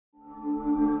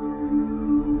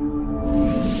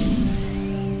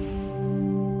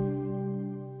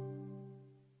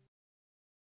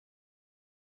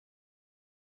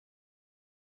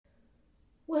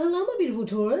Well, hello my beautiful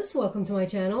Taurus, welcome to my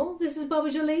channel. This is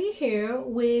Baba Jolie here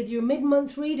with your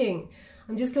mid-month reading.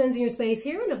 I'm just cleansing your space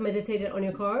here and I've meditated on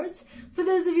your cards. For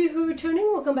those of you who are returning,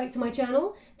 welcome back to my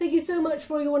channel. Thank you so much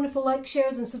for your wonderful likes,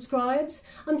 shares and subscribes.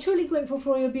 I'm truly grateful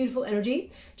for your beautiful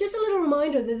energy. Just a little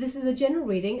reminder that this is a general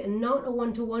reading and not a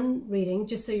one-to-one reading,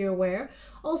 just so you're aware.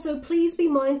 Also, please be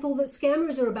mindful that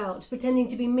scammers are about, pretending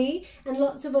to be me and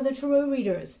lots of other tarot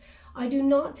readers. I do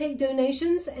not take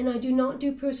donations and I do not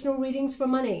do personal readings for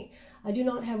money. I do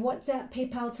not have WhatsApp,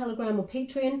 PayPal, Telegram or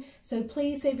Patreon, so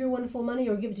please save your wonderful money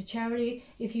or give it to charity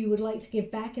if you would like to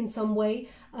give back in some way.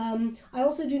 I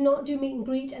also do not do meet and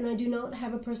greet and I do not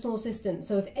have a personal assistant.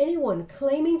 So if anyone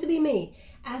claiming to be me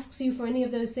asks you for any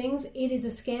of those things, it is a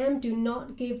scam. Do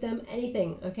not give them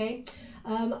anything, okay?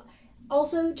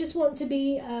 Also, just want to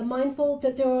be mindful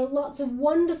that there are lots of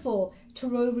wonderful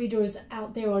tarot readers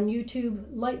out there on YouTube,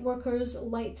 light workers,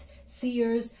 light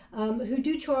seers, who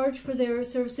do charge for their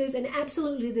services, and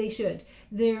absolutely they should.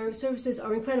 Their services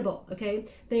are incredible, okay?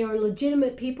 They are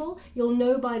legitimate people. You'll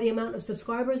know by the amount of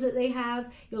subscribers that they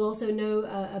have. You'll also know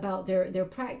about their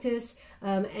practice,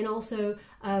 and also,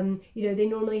 you know, they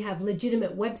normally have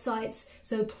legitimate websites.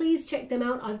 So please check them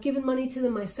out. I've given money to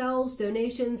them myself,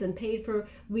 donations, and paid for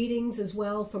readings as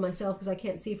well for myself because I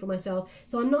can't see for myself.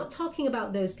 So I'm not talking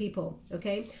about those people,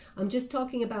 okay? I'm just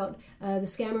talking about the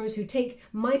scammers who take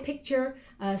my picture,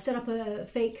 set up a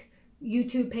fake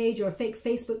YouTube page or a fake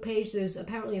Facebook page. There's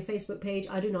apparently a Facebook page.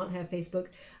 I do not have Facebook,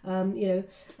 you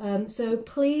know. So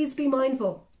please be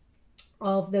mindful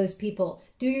of those people.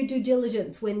 Do your due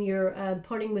diligence when you're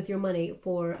parting with your money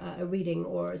for a reading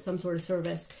or some sort of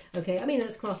service, okay? I mean,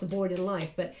 that's across the board in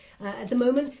life, but at the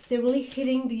moment, they're really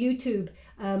hitting the YouTube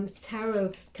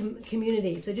tarot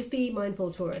community. So just be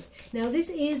mindful, Taurus. Now, this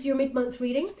is your mid-month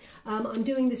reading. I'm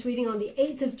doing this reading on the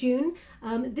 8th of June.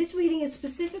 This reading is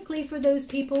specifically for those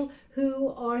people who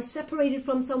are separated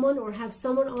from someone or have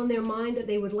someone on their mind that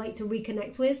they would like to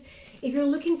reconnect with. If you're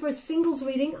looking for a singles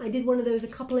reading, I did one of those a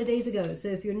couple of days ago. So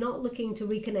if you're not looking to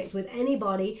reconnect with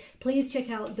anybody, please check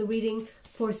out the reading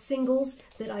for singles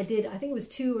that I did, I think it was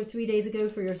 2 or 3 days ago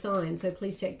for your sign. So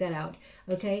please check that out,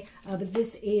 okay? But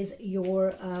this is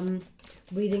your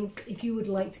reading if you would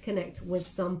like to connect with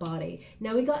somebody.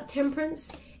 Now we got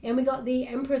Temperance and we got the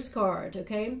Empress card,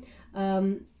 okay?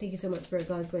 Thank you so much, Spirit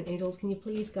Guides, Great Angels. Can you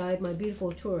please guide my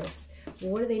beautiful Taurus?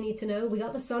 What do they need to know? We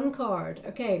got the Sun card.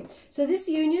 Okay, so this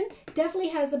union definitely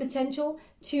has the potential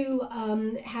to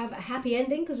have a happy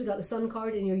ending because we got the Sun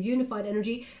card in your unified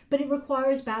energy, but it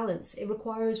requires balance. It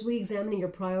requires re-examining your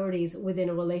priorities within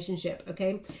a relationship,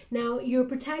 okay? Now, your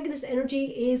protagonist energy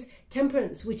is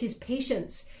Temperance, which is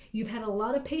patience. You've had a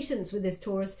lot of patience with this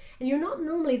Taurus, and you're not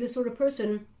normally the sort of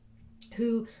person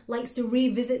who likes to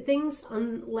revisit things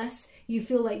unless you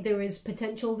feel like there is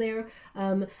potential there.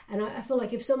 And I feel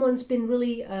like if someone's been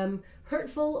really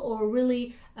hurtful or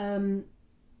really,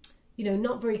 you know,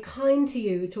 not very kind to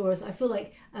you, Taurus, I feel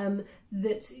like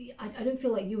that I don't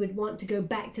feel like you would want to go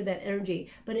back to that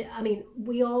energy. But I mean,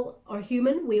 we all are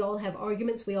human. We all have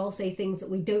arguments. We all say things that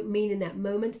we don't mean in that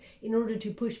moment in order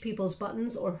to push people's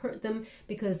buttons or hurt them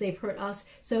because they've hurt us.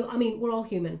 So, I mean, we're all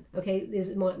human, okay? This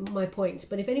is my point.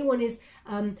 But if anyone is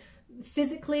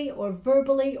physically or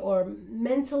verbally or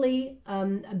mentally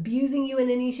abusing you in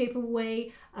any shape or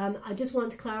way, I just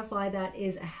want to clarify that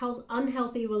is a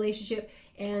unhealthy relationship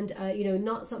and you know,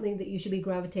 not something that you should be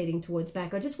gravitating towards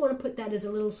back. I just want to put that as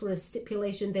a little sort of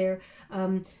stipulation there,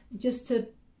 just to,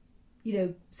 you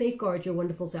know, safeguard your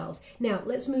wonderful selves. Now,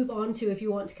 let's move on to if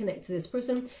you want to connect to this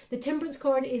person. The Temperance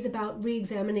card is about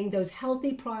re-examining those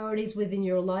healthy priorities within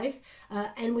your life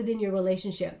and within your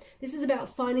relationship. This is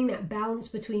about finding that balance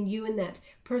between you and that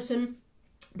person.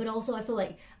 But also I feel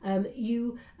like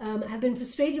you have been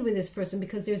frustrated with this person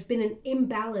because there's been an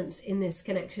imbalance in this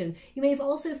connection. You may have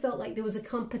also felt like there was a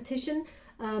competition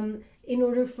in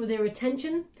order for their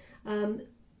attention.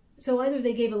 So either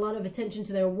they gave a lot of attention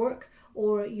to their work,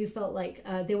 or you felt like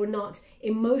they were not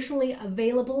emotionally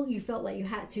available. You felt like you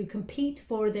had to compete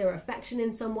for their affection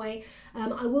in some way.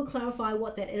 I will clarify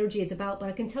what that energy is about, but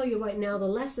I can tell you right now the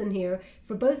lesson here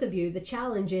for both of you, the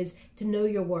challenge is to know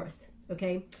your worth.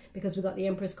 Okay, because we got the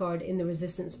Empress card in the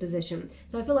resistance position.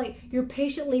 So I feel like you're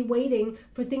patiently waiting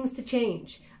for things to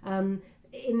change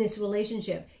in this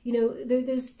relationship. You know,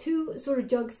 there's two sort of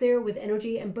jugs there with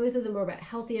energy, and both of them are about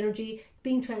healthy energy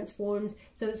being transformed.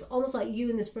 So it's almost like you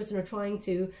and this person are trying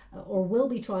to, or will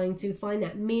be trying to, find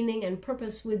that meaning and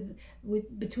purpose with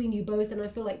between you both. And I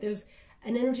feel like there's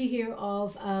an energy here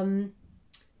of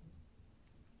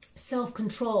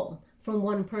self-control from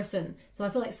one person. So I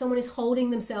feel like someone is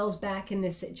holding themselves back in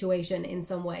this situation in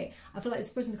some way. I feel like this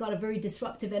person's got a very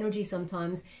disruptive energy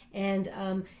sometimes,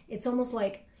 and it's almost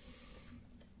like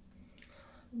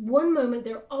one moment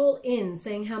they're all in,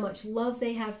 saying how much love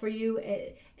they have for you.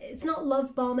 It's not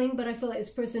love bombing, but I feel like this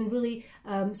person really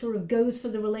sort of goes for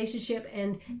the relationship,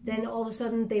 and then all of a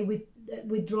sudden they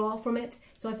withdraw from it.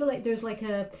 So I feel like there's like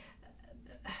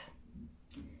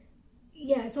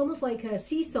yeah, it's almost like a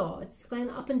seesaw. It's going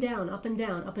up and down, up and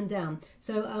down, up and down.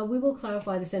 So we will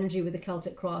clarify this energy with the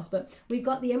Celtic cross, but we've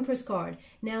got the Empress card.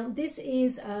 Now, this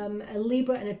is a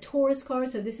Libra and a Taurus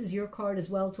card, so this is your card as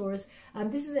well, Taurus.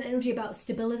 This is an energy about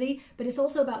stability, but it's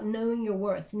also about knowing your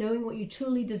worth, knowing what you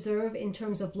truly deserve in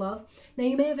terms of love. Now,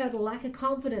 you may have had a lack of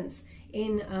confidence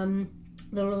in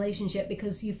the relationship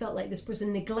because you felt like this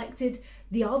person neglected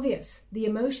the obvious, the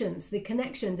emotions, the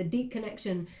connection, the deep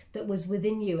connection that was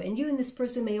within you. And you and this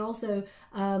person may also,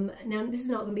 now this is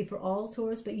not going to be for all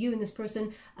Taurus, but you and this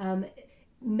person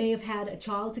may have had a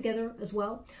child together as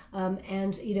well.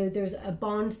 And, you know, there's a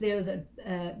bond there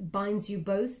that binds you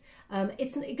both.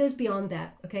 It goes beyond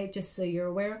that, okay, just so you're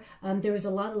aware. There is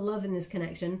a lot of love in this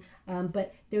connection,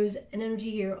 but there's an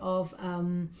energy here of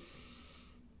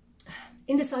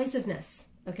indecisiveness,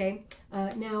 okay?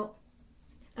 Now,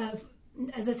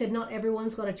 as I said, not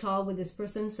everyone's got a child with this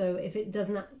person, so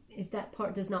if that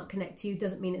part does not connect to you,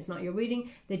 doesn't mean it's not your reading.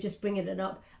 They're just bringing it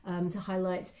up to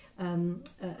highlight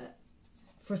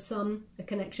for some a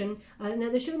connection. Now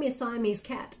they're showing me a Siamese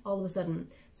cat all of a sudden.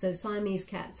 So Siamese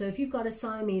cat. So if you've got a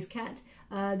Siamese cat,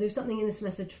 there's something in this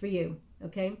message for you,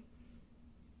 okay?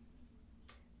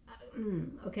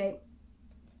 Okay.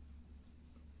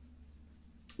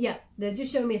 Yeah, they're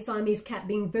just showing me a Siamese cat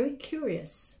being very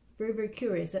curious, very, very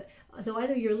curious. So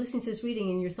either you're listening to this reading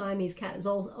and your Siamese cat has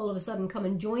all of a sudden come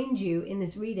and joined you in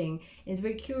this reading and is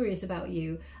very curious about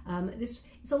you.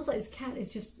 It's almost like this cat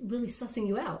is just really sussing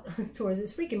you out, Taurus.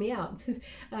 It's freaking me out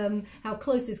how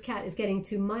close this cat is getting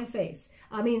to my face.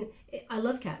 I mean, I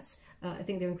love cats. I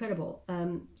think they're incredible.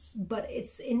 But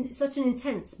it's in such an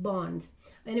intense bond.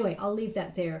 Anyway, I'll leave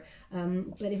that there.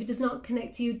 But if it does not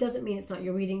connect to you, doesn't mean it's not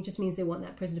your reading, just means they want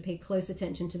that person to pay close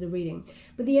attention to the reading.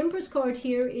 But the Empress card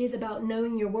here is about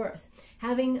knowing your worth,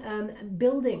 having,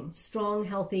 building strong,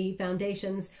 healthy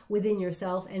foundations within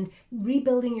yourself and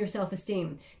rebuilding your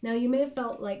self-esteem. Now, you may have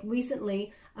felt like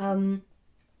recently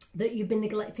that you've been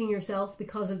neglecting yourself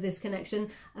because of this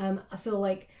connection. I feel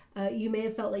like you may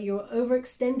have felt like you were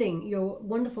overextending your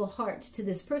wonderful heart to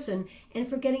this person and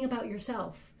forgetting about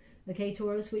yourself. Okay,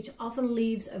 Taurus, which often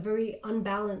leaves a very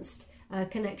unbalanced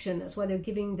connection. That's why they're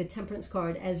giving the Temperance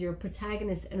card as your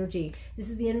protagonist energy.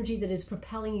 This is the energy that is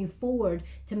propelling you forward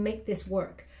to make this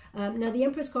work. Now, the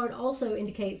Empress card also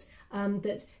indicates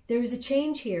that there is a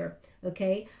change here.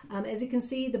 Okay, as you can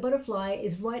see, the butterfly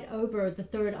is right over the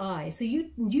third eye. So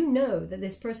you know that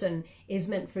this person is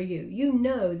meant for you. You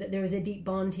know that there is a deep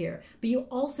bond here, but you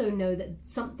also know that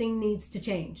something needs to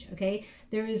change. Okay,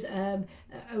 there is a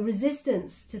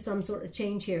resistance to some sort of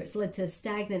change here. It's led to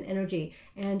stagnant energy,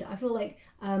 and I feel like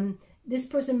this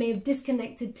person may have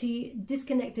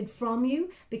disconnected from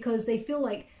you because they feel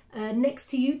like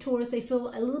next to you, Taurus, they feel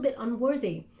a little bit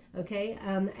unworthy. Okay,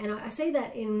 and I say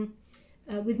that in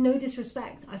with no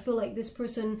disrespect. I feel like this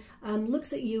person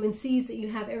looks at you and sees that you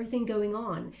have everything going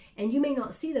on, and you may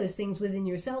not see those things within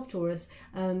yourself, Taurus.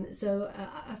 So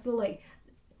I feel like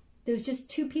there's just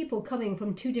two people coming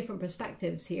from two different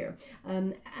perspectives here.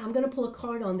 I'm going to pull a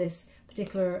card on this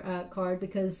particular card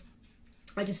because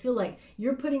I just feel like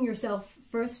you're putting yourself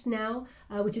first now,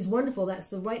 which is wonderful. That's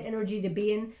the right energy to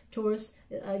be in, Taurus.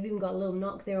 I've even got a little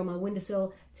knock there on my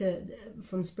windowsill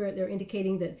from Spirit. They're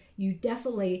indicating that you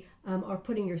definitely are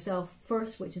putting yourself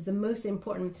first, which is the most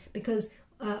important, because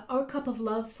our cup of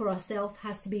love for ourselves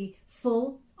has to be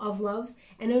full of love,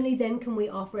 and only then can we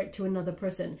offer it to another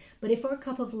person. But if our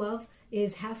cup of love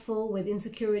is half full with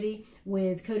insecurity,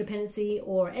 with codependency,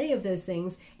 or any of those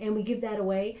things, and we give that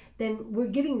away, then we're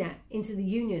giving that into the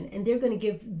union, and they're going to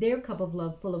give their cup of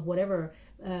love full of whatever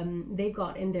they've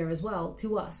got in there as well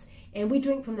to us, and we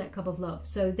drink from that cup of love.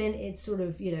 So then it's sort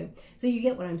of, you know, so you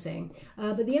get what I'm saying.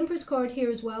 But the Empress card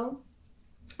here as well,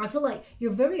 I feel like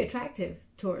you're very attractive,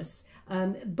 Taurus,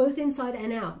 both inside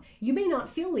and out. You may not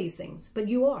feel these things, but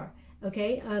you are.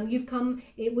 Okay,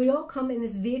 we all come in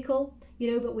this vehicle,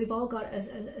 you know, but we've all got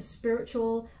a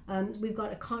spiritual, we've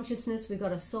got a consciousness, we've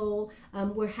got a soul,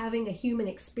 we're having a human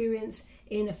experience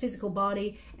in a physical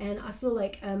body, and I feel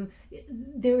like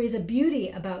there is a beauty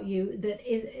about you that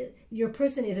your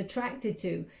person is attracted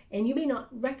to, and you may not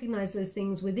recognize those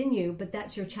things within you, but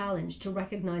that's your challenge, to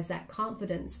recognize that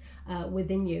confidence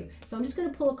within you. So I'm just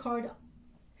going to pull a card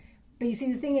But you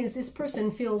see, the thing is, this person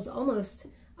feels almost,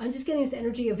 I'm just getting this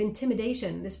energy of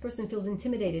intimidation. This person feels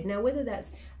intimidated. Now, whether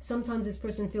that's, sometimes this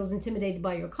person feels intimidated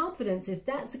by your confidence. If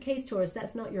that's the case, Taurus,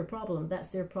 that's not your problem. That's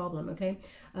their problem, okay?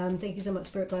 Thank you so much,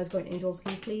 Spirit Guides, Guardian Angels.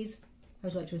 Can you please? How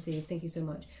would you like to receive? Thank you so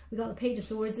much. We got the Page of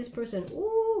Swords. This person,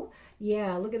 ooh,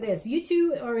 yeah, look at this. You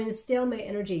two are in a stalemate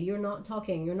energy. You're not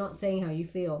talking. You're not saying how you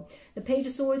feel. The Page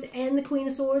of Swords and the Queen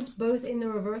of Swords, both in the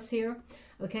reverse here.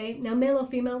 Okay, now male or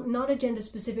female, not a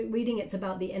gender-specific reading. It's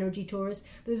about the energy, Taurus.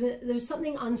 There's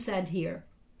something unsaid here.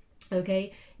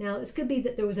 Okay, now this could be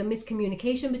that there was a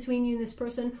miscommunication between you and this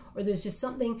person, or there's just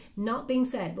something not being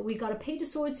said. But we've got a Page of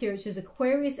Swords here, which is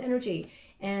Aquarius energy.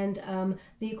 And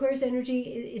the Aquarius energy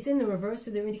is in the reverse, so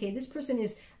they're indicating this person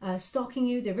is stalking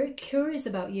you. They're very curious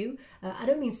about you. I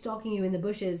don't mean stalking you in the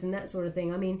bushes and that sort of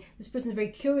thing. I mean, this person is very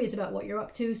curious about what you're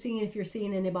up to, seeing if you're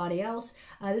seeing anybody else.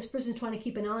 This person's trying to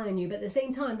keep an eye on you, but at the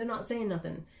same time, they're not saying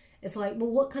nothing. It's like, well,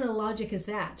 what kind of logic is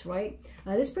that, right?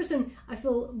 This person, I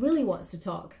feel, really wants to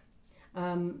talk.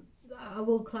 I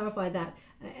will clarify that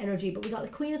energy, but we got the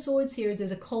Queen of Swords here.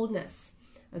 There's a coldness.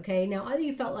 Okay, now either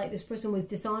you felt like this person was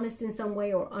dishonest in some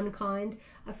way or unkind.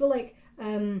 I feel like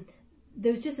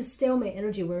there's just a stalemate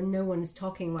energy where no one is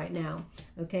talking right now.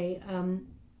 Okay,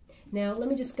 now let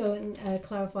me just go and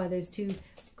clarify those two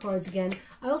cards again.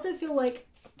 I also feel like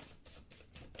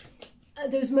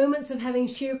there's moments of having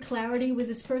sheer clarity with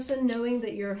this person, knowing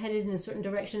that you're headed in a certain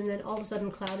direction, and then all of a sudden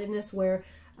cloudedness where,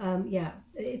 yeah,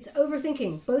 it's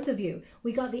overthinking, both of you.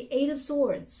 We got the Eight of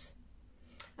Swords.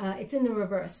 It's in the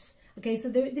reverse. Okay, so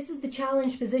this is the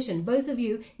challenge position. Both of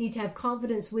you need to have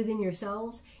confidence within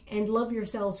yourselves and love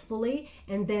yourselves fully,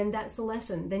 and then that's the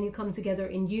lesson. Then you come together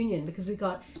in union, because we've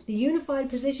got the unified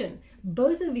position.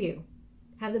 Both of you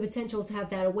have the potential to have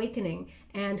that awakening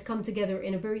and come together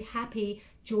in a very happy,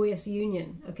 joyous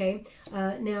union, okay?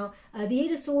 Now, the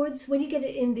Eight of Swords, when you get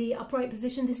it in the upright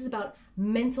position, this is about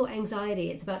mental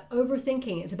anxiety. It's about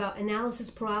overthinking. It's about analysis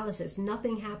paralysis,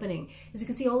 nothing happening. As you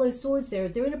can see, all those swords there,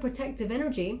 they're in a protective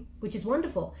energy, which is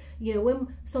wonderful. You know,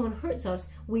 when someone hurts us,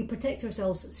 we protect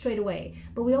ourselves straight away.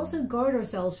 But we also guard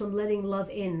ourselves from letting love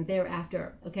in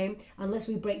thereafter, okay? Unless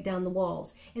we break down the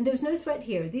walls. And there's no threat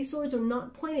here. These swords are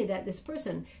not pointed at this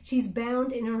person. She's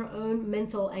bound in her own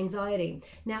mental anxiety.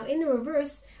 Now, in the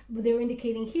reverse, what they're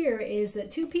indicating here is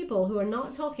that two people who are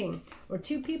not talking, or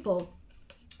two people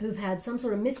who've had some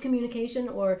sort of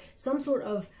miscommunication or some sort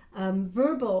of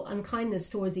verbal unkindness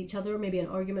towards each other, maybe an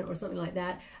argument or something like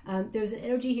that, there's an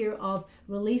energy here of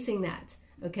releasing that,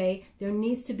 okay? There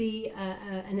needs to be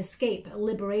an escape, a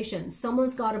liberation.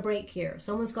 Someone's got to break here.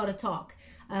 Someone's got to talk.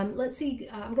 Let's see,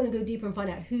 I'm going to go deeper and find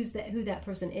out who that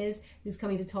person is, who's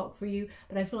coming to talk for you.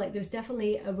 But I feel like there's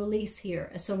definitely a release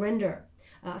here, a surrender.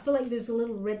 I feel like there's a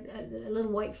little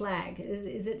white flag.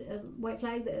 Is it a white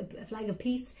flag, a flag of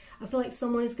peace? I feel like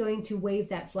someone is going to wave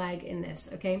that flag in this,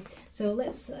 okay? So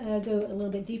let's go a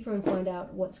little bit deeper and find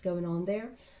out what's going on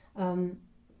there.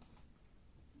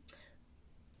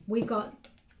 We've got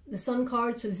the Sun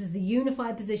card, so this is the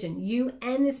unified position. You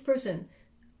and this person.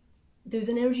 There's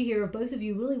an energy here of both of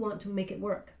you really want to make it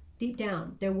work. Deep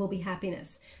down, there will be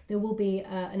happiness. There will be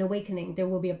an awakening. There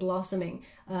will be a blossoming.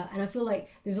 And I feel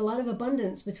like there's a lot of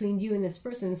abundance between you and this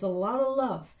person. There's a lot of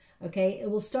love, okay?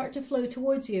 It will start to flow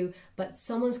towards you, but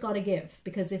someone's got to give.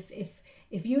 Because if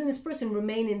you and this person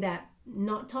remain in that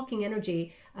not talking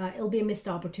energy, it'll be a missed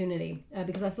opportunity,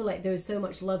 because I feel like there's so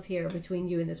much love here between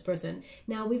you and this person.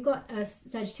 Now, we've got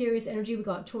Sagittarius energy, we've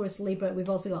got Taurus, Libra, we've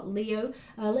also got Leo.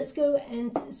 Let's go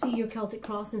and see your Celtic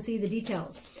cross and see the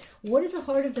details. What is the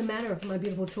heart of the matter for my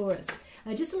beautiful Taurus?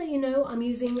 Just to let you know, I'm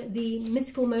using the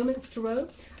Mystical Moments Tarot.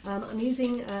 I'm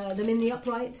using them in the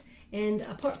upright, and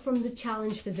apart from the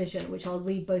challenge position, which I'll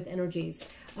read both energies.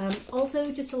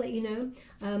 Also, just to let you know,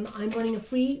 I'm running a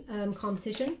free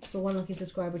competition for one lucky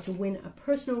subscriber to win a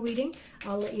personal reading.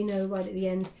 I'll let you know right at the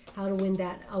end how to win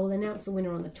that. I will announce the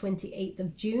winner on the 28th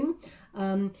of June.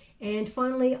 And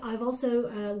finally, I've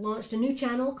also launched a new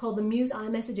channel called the Muse Eye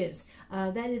Messages.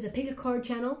 That is a pick a card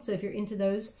channel, so if you're into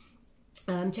those,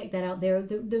 check that out there.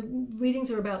 The readings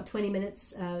are about 20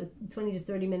 minutes, 20 to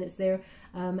 30 minutes there,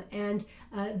 and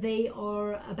they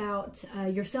are about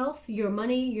yourself, your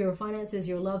money, your finances,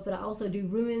 your love, but I also do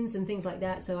runes and things like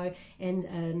that, so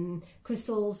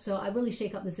crystals, so I really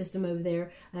shake up the system over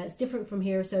there. It's different from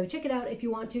here, so check it out if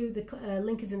you want to. The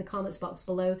link is in the comments box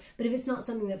below, but if it's not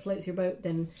something that floats your boat,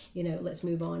 then, you know, let's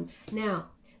move on. Now,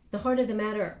 the heart of the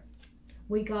matter.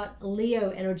 we got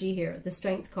Leo energy here, the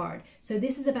Strength card. So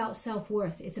this is about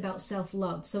self-worth. It's about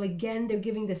self-love. So again, they're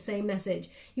giving the same message.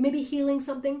 You may be healing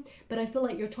something, but I feel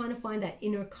like you're trying to find that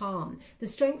inner calm. The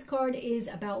Strength card is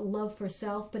about love for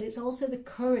self, but it's also the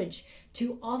courage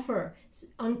to offer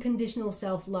unconditional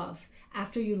self-love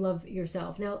after you love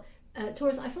yourself. Now,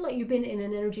 Taurus, I feel like you've been in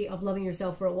an energy of loving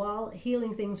yourself for a while,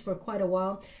 healing things for quite a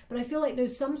while, but I feel like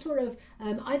there's some sort of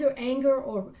either anger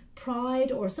or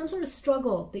pride or some sort of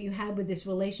struggle that you had with this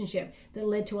relationship that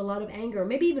led to a lot of anger,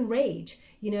 maybe even rage,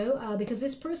 you know, because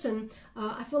this person,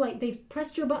 I feel like they've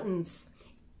pressed your buttons.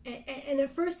 And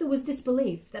at first there was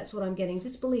disbelief. That's what I'm getting,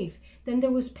 disbelief. Then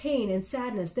there was pain and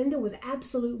sadness. Then there was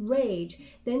absolute rage.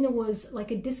 Then there was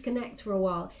like a disconnect for a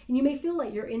while. And you may feel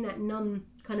like you're in that numb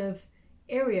kind of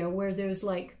area where there's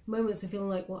like moments of feeling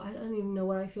like, well, I don't even know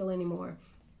what I feel anymore.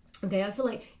 Okay, I feel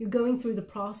like you're going through the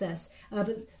process,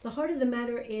 but the heart of the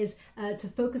matter is to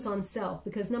focus on self,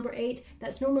 because number 8,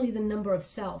 that's normally the number of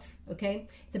self, okay?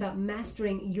 It's about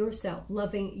mastering yourself,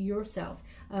 loving yourself.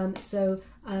 I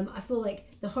feel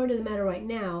like the heart of the matter right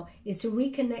now is to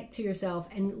reconnect to yourself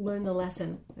and learn the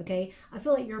lesson, okay? I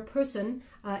feel like your person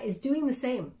is doing the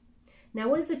same. Now,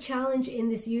 what is the challenge in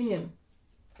this union?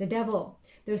 The Devil.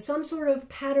 There's some sort of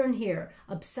pattern here,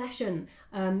 obsession.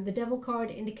 The Devil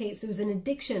card indicates there's an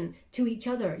addiction to each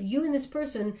other. You and this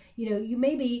person, you know, you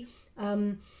may be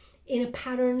in a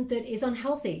pattern that is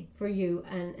unhealthy for you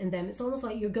and them. It's almost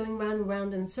like you're going round and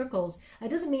round in circles. It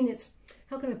doesn't mean it's,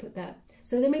 how can I put that?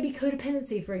 So there may be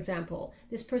codependency, for example.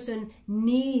 This person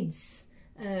needs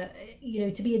you know,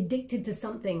 to be addicted to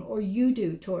something, or you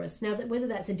do, Taurus. Now, whether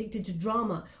that's addicted to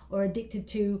drama or addicted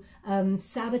to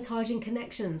sabotaging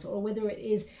connections, or whether it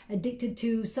is addicted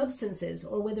to substances,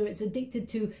 or whether it's addicted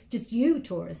to just you,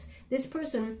 Taurus. This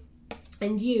person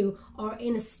and you are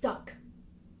in a stuck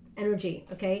energy,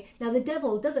 okay? Now, the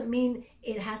Devil doesn't mean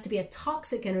it has to be a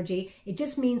toxic energy. It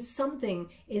just means something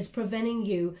is preventing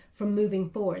you from moving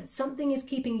forward. Something is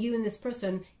keeping you and this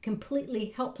person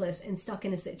completely helpless and stuck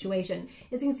in a situation.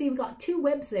 As you can see, we've got 2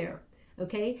 webs there,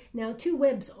 okay? Now, 2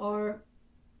 webs are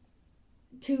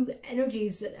 2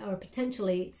 energies that are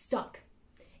potentially stuck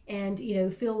and, you know,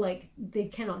 feel like they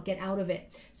cannot get out of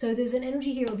it. So there's an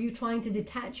energy here of you trying to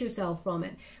detach yourself from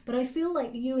it. But I feel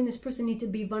like you and this person need to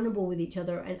be vulnerable with each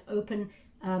other and open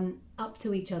up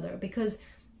to each other, because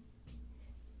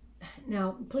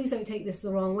now, please don't take this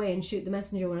the wrong way and shoot the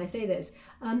messenger when I say this.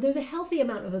 There's a healthy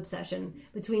amount of obsession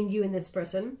between you and this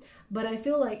person, but I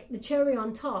feel like the cherry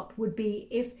on top would be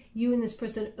if you and this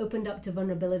person opened up to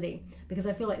vulnerability, because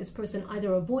I feel like this person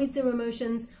either avoids their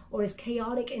emotions or is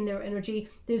chaotic in their energy.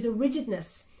 There's a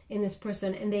rigidness in this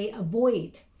person and they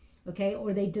avoid, okay,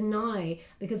 or they deny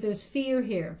because there's fear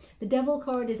here. The Devil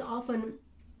card is often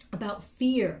about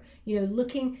fear, you know,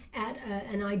 looking at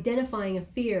and identifying a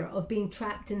fear of being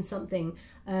trapped in something.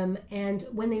 And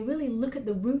when they really look at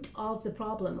the root of the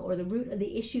problem or the root of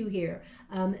the issue here,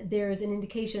 there's an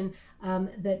indication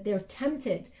that they're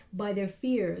tempted by their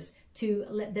fears to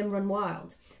let them run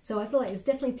wild. So I feel like there's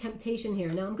definitely temptation here.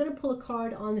 Now I'm going to pull a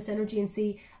card on this energy and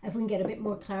see if we can get a bit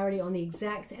more clarity on the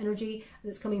exact energy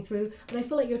that's coming through. But I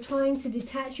feel like you're trying to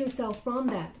detach yourself from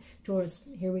that, Taurus.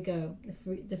 Here we go.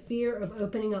 The fear of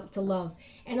opening up to love.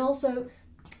 And also,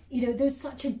 you know, there's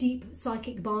such a deep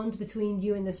psychic bond between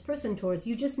you and this person, Taurus.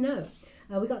 You just know.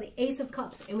 We got the Ace of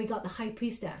Cups and we got the High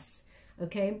Priestess.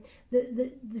 Okay,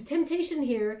 the temptation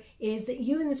here is that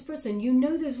you and this person, you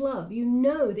know there's love. You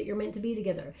know that you're meant to be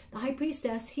together. The High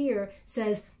Priestess here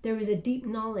says there is a deep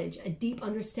knowledge, a deep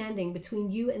understanding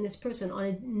between you and this person on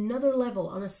another level,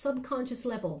 on a subconscious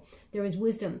level. There is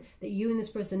wisdom that you and this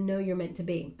person know you're meant to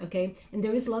be, okay? And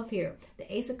there is love here.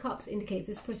 The Ace of Cups indicates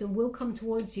this person will come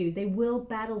towards you. They will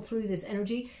battle through this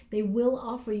energy. They will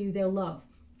offer you their love.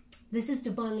 This is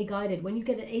divinely guided. When you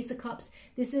get an Ace of Cups,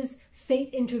 this is fate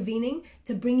intervening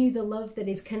to bring you the love that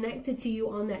is connected to you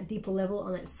on that deeper level,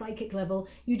 on that psychic level.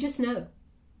 You just know.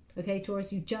 Okay,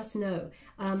 Taurus, you just know.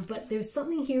 But there's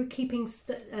something here keeping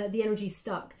the energy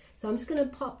stuck. So I'm just going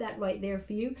to pop that right there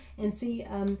for you and see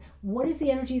what is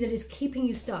the energy that is keeping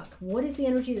you stuck? What is the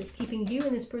energy that's keeping you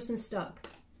and this person stuck?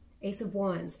 Ace of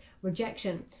Wands,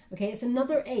 rejection. Okay, it's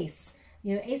another ace.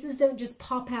 You know, aces don't just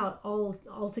pop out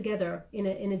all together in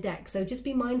a deck. So just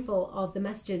be mindful of the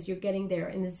messages you're getting there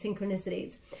and the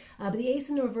synchronicities. But the ace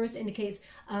in the reverse indicates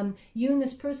you and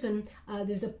this person,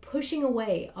 there's a pushing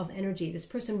away of energy. This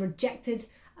person rejected,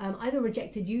 either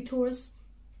rejected you, Taurus,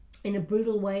 in a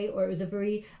brutal way, or it was a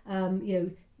very, you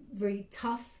know, very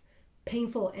tough,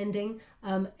 painful ending.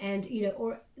 And, you know,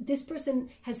 or this person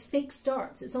has fake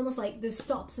starts. It's almost like there's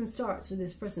stops and starts with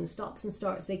this person, stops and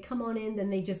starts. They come on in,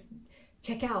 then they just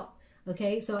check out,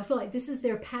 Okay, so I feel like this is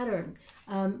their pattern.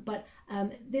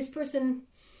 This person,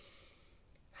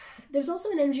 there's also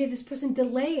an energy of this person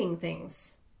delaying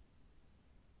things.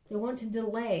 They want to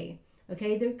delay,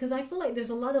 okay? Because I feel like there's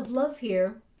a lot of love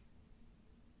here.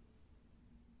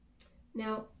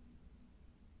 Now,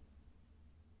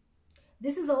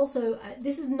 this is also,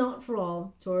 this is not for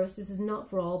all, Taurus. This is not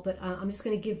for all, but I'm just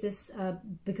going to give this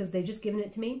because they've just given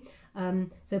it to me.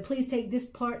 So please take this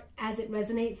part as it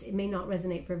resonates. It may not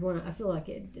resonate for everyone. I feel like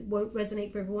it won't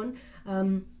resonate for everyone,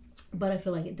 but I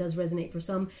feel like it does resonate for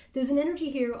some. There's an energy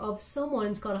here of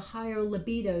someone's got a higher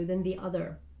libido than the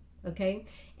other, okay?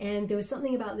 And there was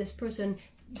something about this person.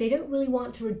 They don't really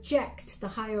want to reject the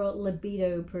higher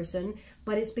libido person,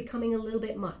 but it's becoming a little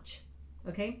bit much,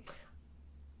 okay?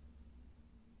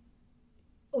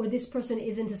 Or this person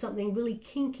is into something really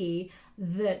kinky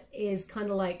that is kind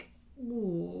of like,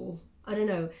 ooh, I don't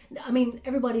know. I mean,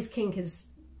 everybody's kink is,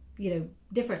 you know,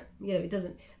 different. You know, it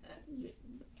doesn't,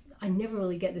 I never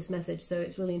really get this message, so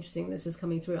it's really interesting this is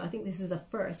coming through. I think this is a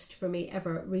first for me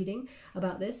ever reading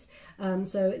about this.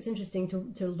 So it's interesting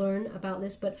to learn about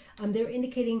this, but they're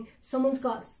indicating someone's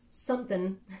got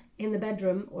something in the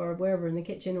bedroom or wherever, in the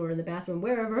kitchen or in the bathroom,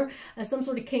 wherever, some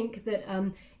sort of kink that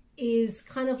is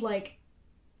kind of like,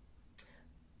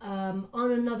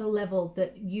 on another level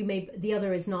that the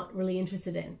other is not really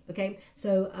interested in, okay?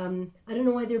 So I don't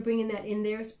know why they're bringing that in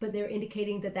there, but they're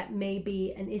indicating that that may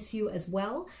be an issue as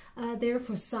well there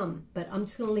for some, but I'm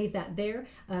just going to leave that there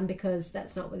because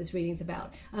that's not what this reading's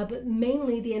about. But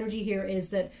mainly the energy here is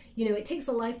that, you know, it takes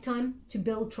a lifetime to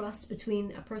build trust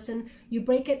between a person. You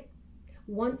break it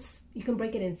once, you can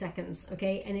break it in seconds,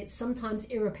 okay? And it's sometimes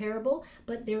irreparable,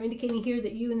 but they're indicating here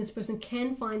that you and this person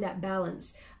can find that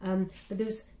balance. But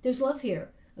there's love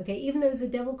here, okay? Even though there's a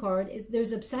devil card,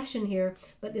 there's obsession here,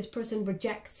 but this person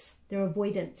rejects, they're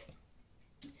avoidant.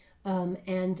 I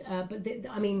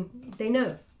mean, they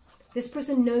know. This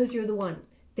person knows you're the one.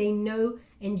 They know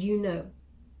and you know.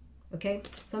 Okay,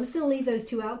 so I'm just going to leave those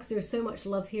two out because there's so much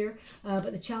love here.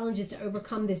 But the challenge is to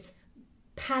overcome this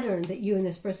pattern that you and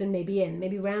this person may be in,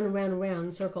 maybe round and round and round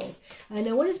in circles.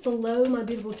 Now, what is below my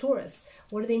beautiful Taurus?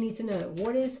 What do they need to know?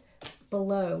 What is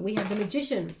below? We have the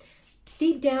Magician.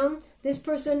 Deep down, this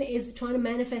person is trying to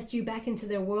manifest you back into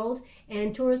their world.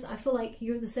 And Taurus, I feel like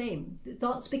you're the same.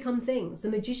 Thoughts become things. The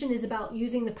Magician is about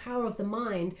using the power of the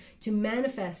mind to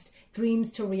manifest dreams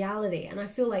to reality. And I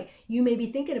feel like you may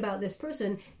be thinking about this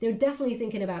person. They're definitely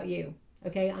thinking about you.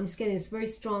 Okay, I'm just getting this very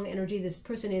strong energy. This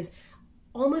person is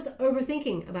almost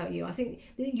overthinking about you. I think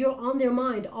you're on their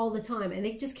mind all the time and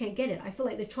they just can't get it. I feel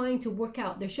like they're trying to work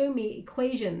out. They're showing me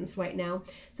equations right now.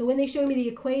 So when they show me the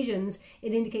equations,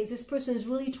 it indicates this person is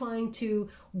really trying to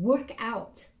work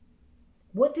out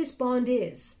what this bond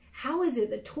is. How is it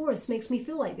that Taurus makes me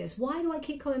feel like this? Why do I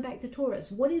keep coming back to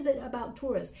Taurus? What is it about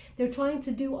Taurus? They're trying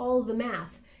to do all the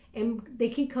math and they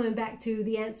keep coming back to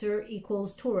the answer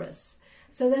equals Taurus.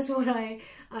 So that's what I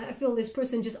feel this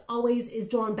person just always is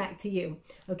drawn back to you,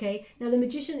 okay? Now, the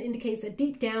Magician indicates that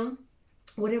deep down,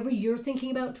 whatever you're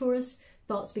thinking about, Taurus,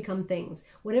 thoughts become things.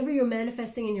 Whatever you're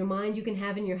manifesting in your mind, you can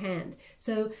have in your hand.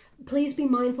 So please be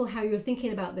mindful how you're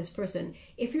thinking about this person.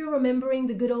 If you're remembering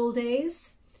the good old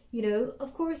days, you know,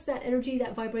 of course, that energy,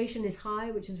 that vibration is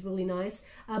high, which is really nice.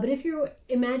 But if you're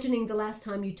imagining the last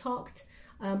time you talked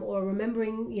or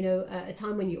remembering, you know, a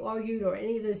time when you argued or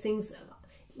any of those things,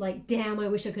 like, damn, I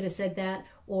wish I could have said that,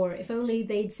 or if only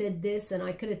they'd said this and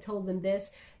I could have told them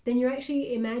this, then you're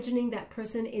actually imagining that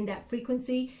person in that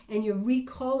frequency and you're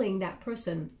recalling that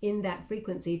person in that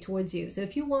frequency towards you. So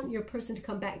if you want your person to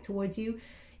come back towards you,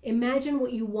 imagine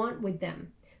what you want with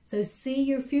them. So see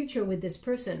your future with this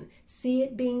person. See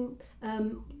it being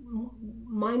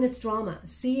minus drama.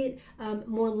 See it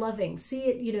more loving. See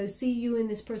it, you know, see you and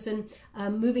this person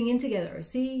moving in together.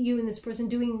 See you and this person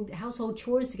doing household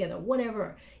chores together.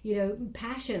 Whatever, you know,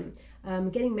 passion,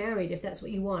 getting married if that's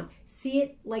what you want. See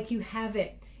it like you have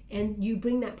it, and you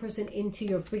bring that person into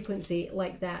your frequency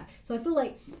like that. So I feel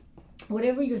like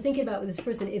whatever you're thinking about with this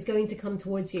person is going to come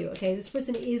towards you, okay? This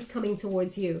person is coming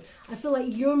towards you. I feel like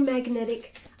your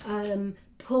magnetic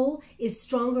pull is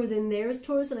stronger than theirs,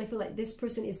 Taurus, and I feel like this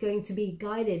person is going to be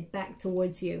guided back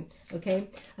towards you, okay?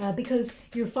 Because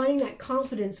you're finding that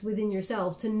confidence within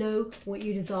yourself to know what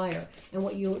you desire and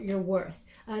what you're worth.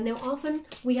 Now, often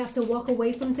we have to walk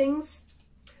away from things,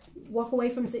 walk away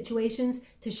from situations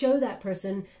to show that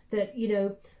person that, you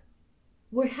know,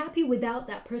 we're happy without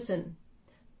that person.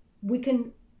 We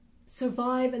can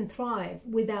survive and thrive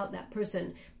without that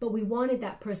person, but we wanted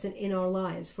that person in our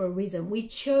lives for a reason. We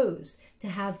chose to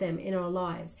have them in our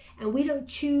lives, and we don't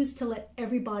choose to let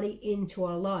everybody into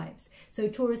our lives. So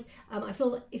Taurus, I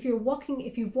feel if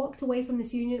you've walked away from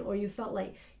this union, or you felt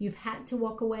like you've had to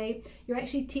walk away, you're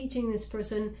actually teaching this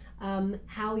person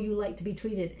how you like to be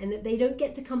treated, and that they don't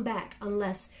get to come back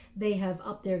unless they have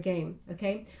upped their game.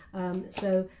 Okay,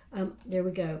 there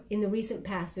we go. In the recent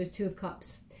past, there's Two of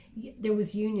Cups. There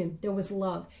was union, there was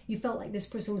love. You felt like this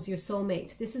person was your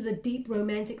soulmate. This is a deep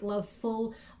romantic love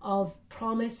full of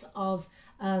promise, of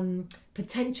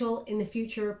potential in the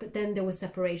future, but then there was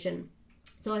separation.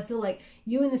 So I feel like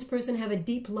you and this person have a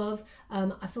deep love.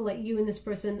 I feel like you and this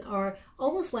person are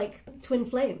almost like twin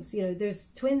flames. You know, there's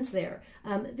twins there.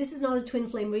 This is not a twin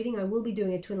flame reading. I will be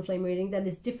doing a twin flame reading. That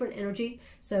is different energy.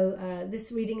 So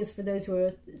this reading is for those who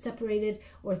are separated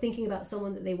or thinking about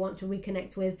someone that they want to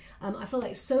reconnect with. I feel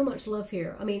like so much love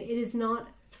here. I mean, it's not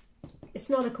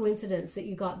a coincidence that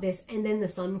you got this and then the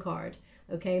Sun card.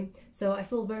 Okay, so I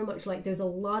feel very much like there's a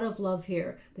lot of love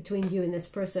here between you and this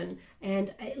person,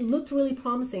 and it looked really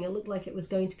promising. It looked like it was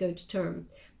going to go to term,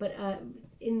 but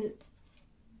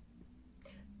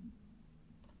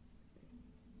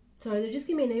sorry, just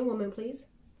give me a name, one moment, please.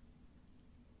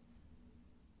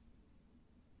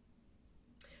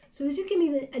 So they just give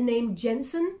me a name,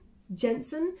 Jensen.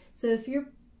 So if your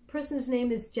person's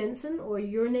name is Jensen, or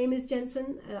your name is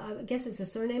Jensen, I guess it's a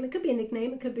surname. It could be a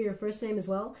nickname. It could be your first name as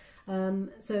well.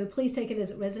 So please take it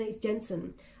as it resonates,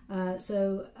 Jensen. It's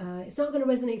not going to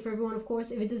resonate for everyone, of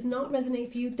course. If it does not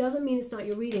resonate for you, doesn't mean it's not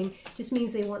your reading. It just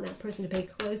means they want that person to pay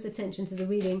close attention to the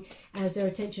reading, as their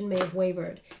attention may have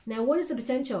wavered. Now, what is the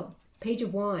potential? Page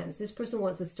of Wands. This person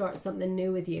wants to start something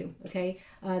new with you. Okay,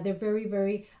 they're very,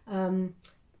 very.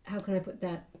 How can I put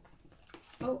that?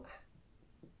 Oh.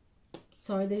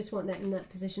 Sorry, they just want that in that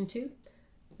position too.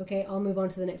 Okay, I'll move on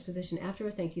to the next position after.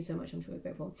 Thank you so much. I'm truly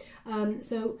grateful.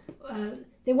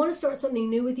 They want to start something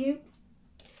new with you.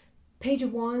 Page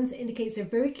of Wands indicates they're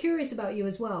very curious about you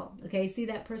as well. Okay, see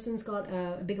that person's got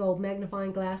a big old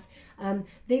magnifying glass.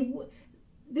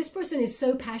 This person is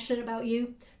so passionate about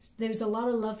you. There's a lot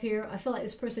of love here. I feel like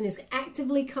this person is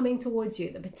actively coming towards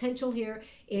you. The potential here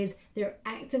is they're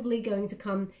actively going to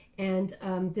come and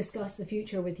discuss the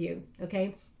future with you.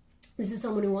 Okay. This is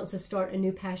someone who wants to start a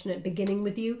new passionate beginning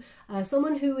with you.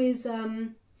 Someone who is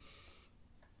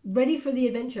ready for the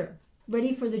adventure,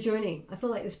 ready for the journey. I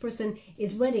feel like this person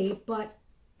is ready, but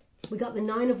we got the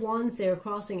Nine of Wands there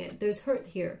crossing it. There's hurt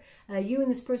here. You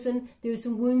and this person, there's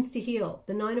some wounds to heal.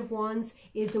 The Nine of Wands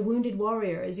is the wounded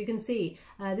warrior, as you can see.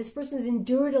 This person has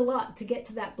endured a lot to get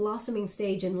to that blossoming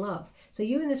stage in love. So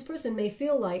you and this person may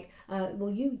feel like, well,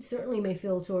 you certainly may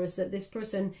feel, Taurus, that this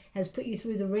person has put you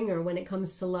through the ringer when it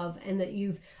comes to love, and that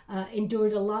you've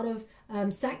endured a lot of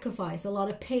sacrifice, a lot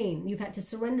of pain. You've had to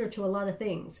surrender to a lot of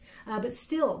things. But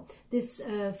still, this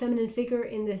feminine figure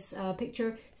in this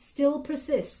picture still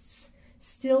persists,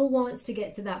 still wants to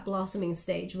get to that blossoming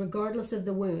stage, regardless of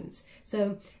the wounds.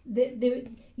 So,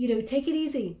 you know, take it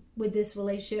easy with this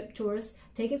relationship, Taurus.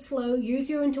 Take it slow. Use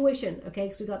your intuition, okay?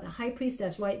 Because we got the High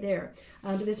Priestess right there.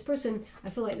 But this person,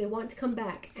 I feel like they want to come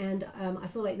back, and I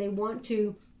feel like they want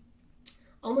to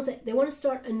they want to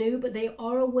start anew, but they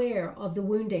are aware of the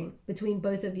wounding between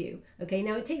both of you. Okay,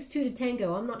 now it takes two to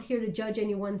tango. I'm not here to judge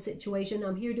anyone's situation.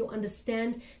 I'm here to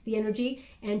understand the energy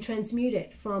and transmute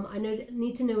it from,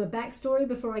 need to know a backstory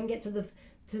before I can get to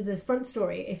the front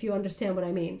story, if you understand what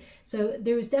I mean. So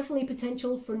there is definitely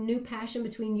potential for new passion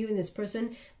between you and this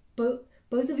person. Both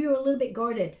of you are a little bit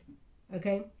guarded,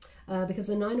 okay? Because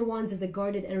the Nine of Wands is a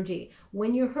guarded energy.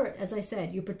 When you're hurt, as I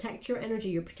said, you protect your energy,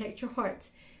 you protect your heart.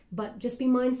 But just be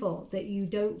mindful that you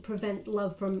don't prevent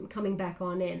love from coming back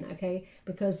on in, okay?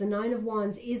 Because the Nine of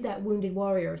Wands is that wounded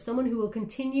warrior, someone who will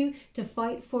continue to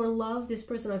fight for love. This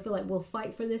person, I feel like, will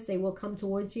fight for this. They will come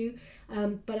towards you.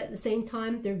 But at the same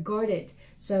time, they're guarded.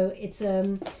 So it's,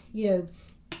 you know,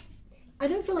 I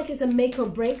don't feel like it's a make or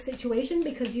break situation,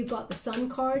 because you've got the Sun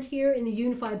card here in the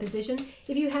unified position.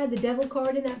 If you had the Devil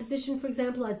card in that position, for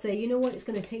example, I'd say, you know what, it's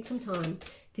going to take some time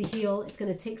to heal. It's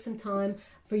going to take some time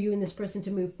for you and this person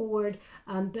to move forward.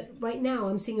 But right now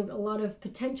I'm seeing a lot of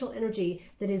potential energy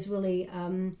that is really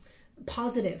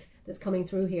positive that's coming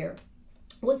through here.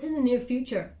 What's in the near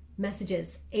future?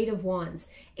 Messages. Eight of Wands.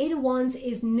 Eight of Wands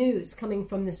is news coming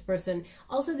from this person.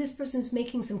 Also, this person's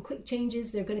making some quick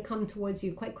changes. They're going to come towards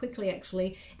you quite quickly,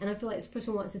 actually. And I feel like this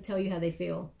person wants to tell you how they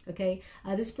feel. Okay.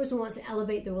 This person wants to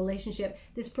elevate the relationship.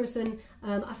 This person,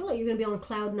 I feel like you're going to be on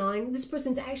cloud nine. This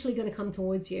person's actually going to come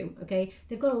towards you. Okay.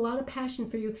 They've got a lot of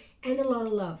passion for you and a lot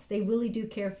of love. They really do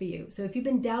care for you. So if you've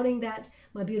been doubting that,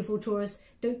 my beautiful Taurus,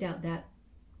 don't doubt that.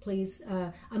 please.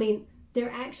 I mean,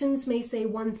 their actions may say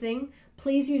one thing.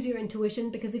 Please use your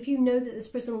intuition, because if you know that this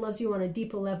person loves you on a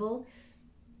deeper level,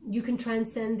 you can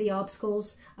transcend the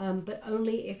obstacles, but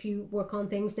only if you work on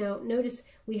things. Now, notice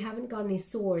we haven't got any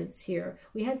swords here.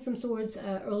 We had some swords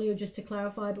earlier, just to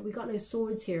clarify, but we got no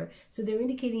swords here. So they're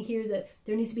indicating here that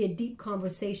there needs to be a deep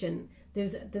conversation.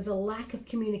 There's a lack of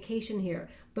communication here.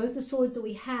 Both the swords that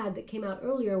we had that came out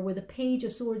earlier were the Page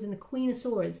of Swords and the Queen of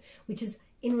Swords, which is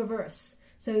in reverse.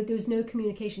 So there's no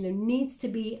communication. There needs to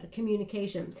be a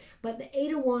communication. But the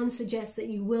Eight of Wands suggests that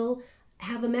you will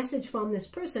have a message from this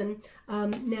person.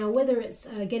 Now, whether it's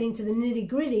getting to the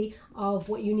nitty-gritty of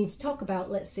what you need to talk about,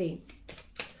 let's see.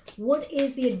 What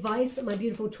is the advice that my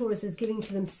beautiful Taurus is giving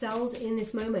to themselves in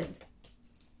this moment?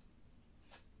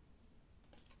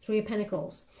 Three of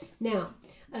Pentacles. Now,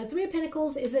 Three of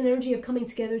Pentacles is an energy of coming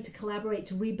together to collaborate,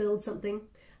 to rebuild something.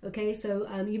 Okay, so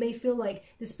you may feel like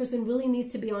this person really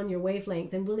needs to be on your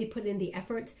wavelength and really put in the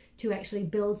effort to actually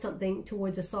build something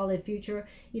towards a solid future.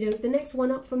 You know, the next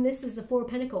one up from this is the Four of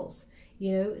Pentacles.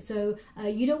 You know, so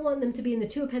you don't want them to be in the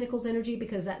Two of Pentacles energy,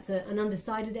 because that's an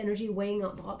undecided energy, weighing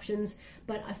up options.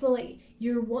 But I feel like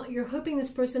you're hoping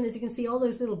this person, as you can see, all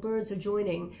those little birds are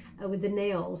joining with the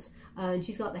nails, and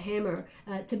she's got the hammer,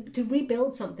 to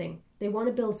rebuild something. They want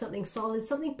to build something solid,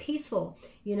 something peaceful,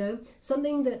 you know,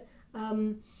 something that,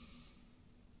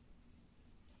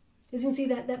 as you can see,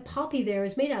 that poppy there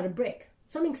is made out of brick,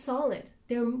 something solid.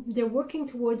 They're working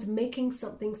towards making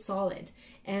something solid.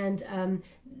 And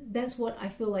that's what I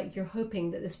feel like you're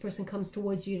hoping that this person comes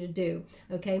towards you to do,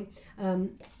 okay?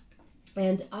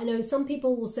 And I know some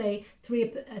people will say three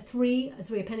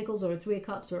of Pentacles or a Three of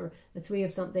Cups or a Three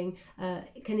of something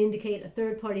can indicate a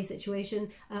third-party situation.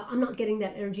 I'm not getting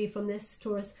that energy from this,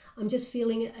 Taurus. I'm just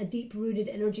feeling a deep-rooted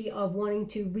energy of wanting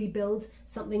to rebuild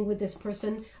something with this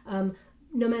person,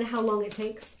 no matter how long it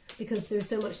takes, because there's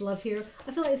so much love here.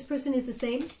 I feel like this person is the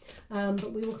same,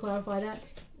 but we will clarify that.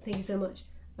 Thank you so much.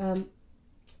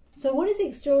 So what is the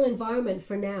external environment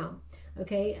for now?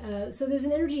 Okay, so there's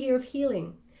an energy here of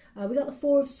healing. We got the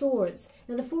Four of Swords.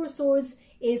 Now the Four of Swords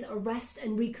is a rest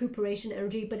and recuperation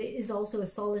energy, but it is also a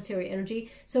solitary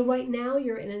energy. So right now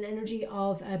you're in an energy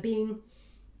of being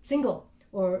single,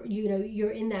 or you know,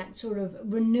 you're in that sort of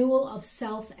renewal of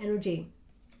self energy.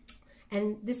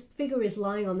 And this figure is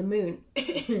lying on the moon,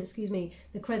 excuse me,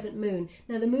 the crescent moon.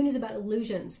 Now the moon is about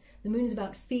illusions. The moon is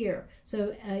about fear.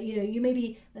 So, you know, you may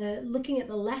be looking at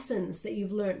the lessons that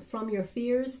you've learned from your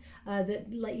fears, that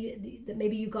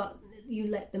maybe you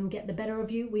let them get the better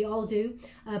of you. We all do.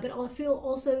 But I feel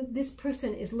also this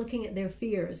person is looking at their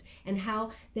fears and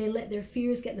how they let their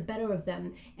fears get the better of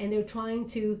them. And they're trying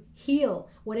to heal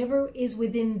whatever is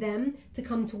within them to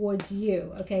come towards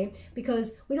you, okay?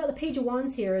 Because we got the Page of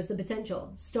Wands here as the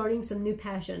potential, starting some new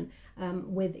passion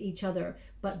with each other,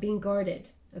 but being guarded.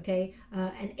 Okay,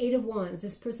 and Eight of Wands,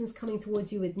 this person's coming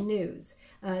towards you with news.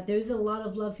 There's a lot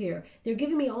of love here. They're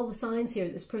giving me all the signs here.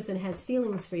 This person has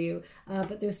feelings for you,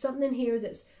 but there's something here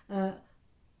that's,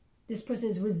 this person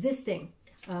is resisting.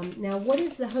 Now, what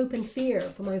is the hope and fear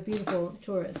for my beautiful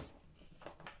Taurus?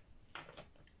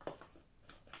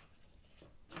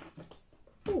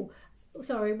 Oh,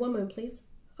 sorry, one moment, please.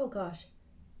 Oh, gosh.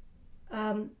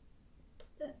 Could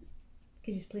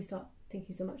you please stop? Thank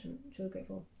you so much. I'm truly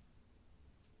grateful.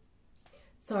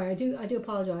 Sorry, I do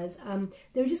apologize.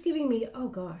 They were just giving me, oh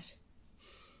gosh.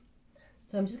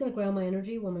 So I'm just going to ground my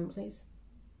energy. One moment, please.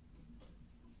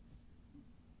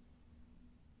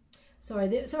 Sorry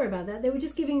about that. They were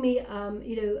just giving me,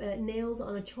 you know, nails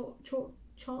on a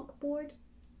chalkboard.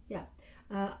 Yeah.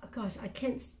 Gosh, I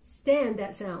can't stand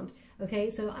that sound.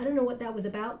 Okay, so I don't know what that was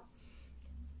about.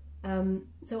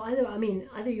 So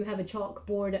either you have a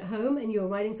chalkboard at home and you're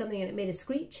writing something and it made a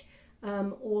screech,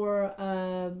 or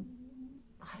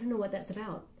I don't know what that's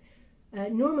about.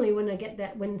 Normally when I get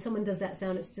that, when someone does that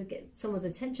sound, it's to get someone's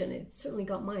attention. It certainly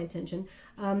got my attention,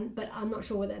 but I'm not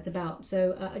sure what that's about.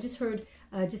 So I just heard,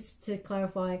 just to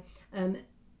clarify, a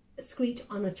screech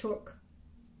on a chalk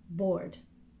board.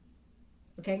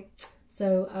 Okay,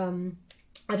 so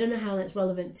I don't know how that's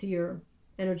relevant to your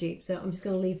energy, so I'm just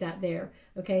going to leave that there.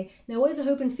 Okay, now what is a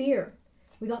hope and fear?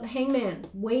 We got the Hangman,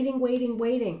 waiting, waiting,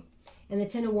 waiting. And the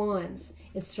Ten of Wands,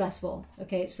 it's stressful,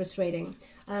 okay, it's frustrating.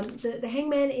 The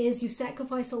Hangman is you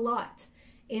sacrifice a lot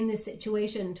in this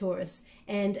situation, Taurus.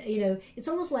 And, you know, it's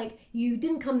almost like you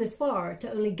didn't come this far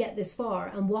to only get this far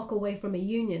and walk away from a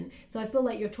union. So I feel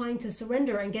like you're trying to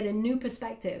surrender and get a new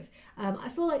perspective. I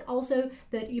feel like also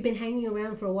that you've been hanging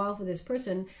around for a while for this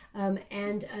person,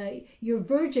 and you're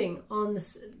verging on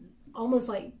this, almost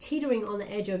like teetering on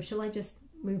the edge of, shall I just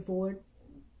move forward?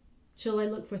 Shall I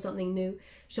look for something new?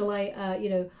 Shall I, you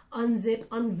know,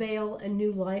 unveil a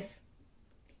new life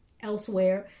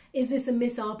elsewhere? Is this a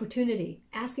missed opportunity?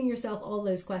 Asking yourself all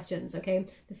those questions, okay?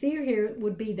 The fear here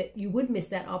would be that you would miss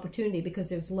that opportunity because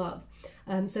there's love.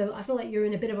 So I feel like you're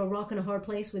in a bit of a rock and a hard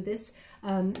place with this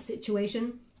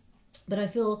situation. But I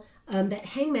feel that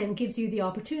Hangman gives you the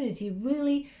opportunity to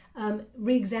really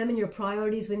re-examine your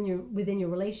priorities within your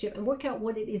relationship and work out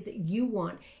what it is that you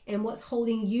want and what's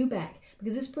holding you back,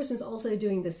 because this person's also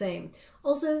doing the same.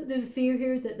 Also, there's a fear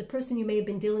here that the person you may have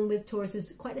been dealing with, Taurus,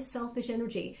 is quite a selfish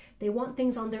energy. They want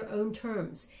things on their own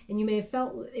terms, and you may have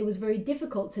felt it was very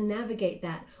difficult to navigate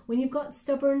that. When you've got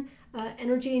stubborn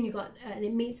energy and and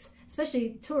it meets,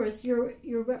 especially Taurus,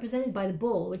 you're represented by the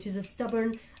bull, which is a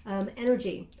stubborn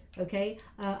energy. Okay,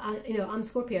 you know, I'm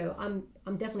Scorpio.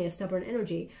 I'm definitely a stubborn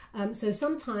energy. So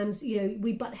sometimes, you know,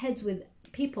 we butt heads with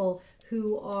people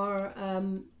who are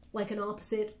like an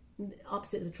opposites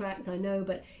attract, I know,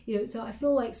 but you know, so I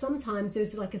feel like sometimes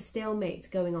there's like a stalemate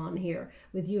going on here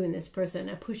with you and this person,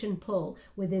 a push and pull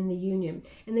within the union.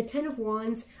 And the Ten of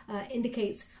Wands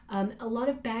indicates a lot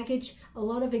of baggage, a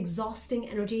lot of exhausting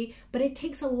energy, but it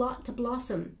takes a lot to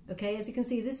blossom. Okay, as you can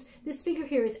see, this figure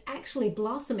here is actually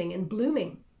blossoming and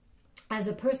blooming as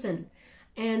a person,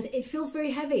 and it feels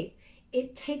very heavy.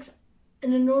 It takes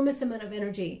an enormous amount of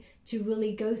energy to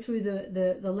really go through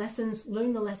the lessons,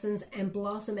 learn the lessons, and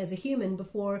blossom as a human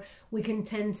before we can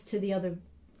tend to the other,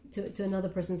 to another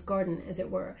person's garden, as it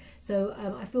were. So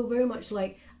I feel very much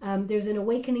like there's an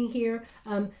awakening here.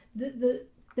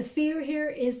 The fear here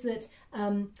is that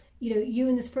you know, you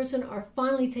and this person are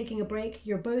finally taking a break.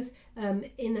 You're both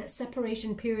in that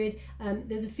separation period.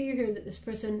 There's a fear here that this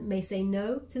person may say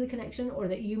no to the connection, or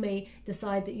that you may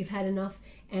decide that you've had enough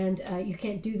and you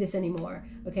can't do this anymore.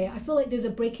 Okay, I feel like there's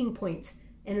a breaking point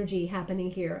energy happening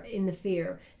here in the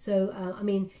fear. So I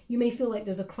mean, you may feel like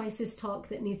there's a crisis talk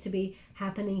that needs to be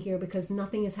happening here because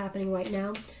nothing is happening right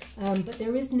now, but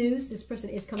there is news. This person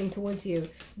is coming towards you.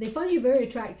 They find you very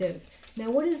attractive. Now,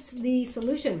 what is the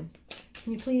solution?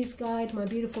 Can you please guide my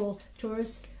beautiful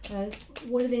Taurus?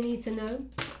 What do they need to know?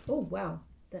 Oh wow,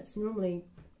 that's normally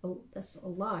that's a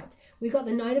lot. We've got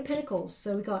the Knight of Pentacles,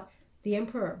 so we got the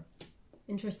Emperor.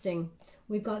 Interesting.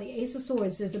 We've got the Ace of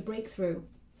Swords. There's a breakthrough.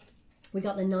 We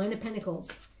got the Nine of Pentacles,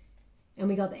 and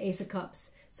we got the Ace of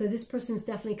Cups. So this person's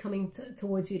definitely coming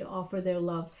towards you to offer their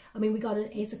love. I mean, we got an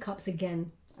Ace of Cups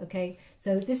again. Okay,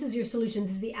 so this is your solution.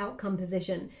 This is the outcome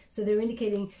position. So they're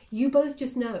indicating you both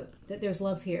just know that there's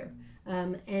love here,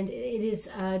 and it is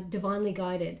divinely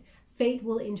guided. Fate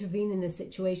will intervene in this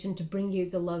situation to bring you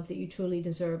the love that you truly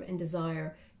deserve and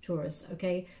desire, Taurus.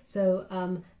 Okay, so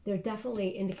they're definitely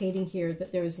indicating here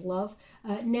that there is love.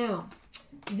 Now,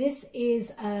 this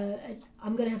is,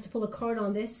 I'm going to have to pull a card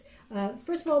on this.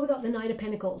 First of all, we got the Knight of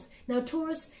Pentacles. Now,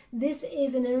 Taurus, this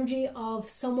is an energy of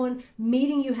someone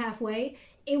meeting you halfway.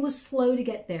 It was slow to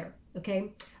get there,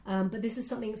 okay? But this is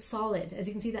something solid. As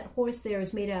you can see, that horse there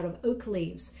is made out of oak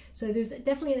leaves. So there's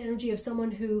definitely an energy of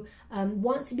someone who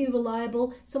wants to be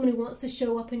reliable, someone who wants to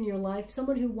show up in your life,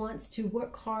 someone who wants to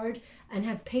work hard and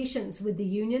have patience with the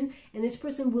union. And this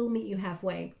person will meet you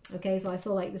halfway, okay? So I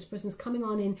feel like this person's coming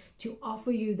on in to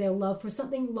offer you their love for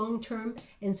something long-term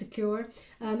and secure.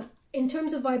 In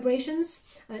terms of vibrations,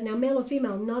 now male or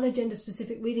female, not a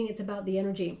gender-specific reading, it's about the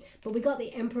energy. But we got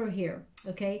the Emperor here,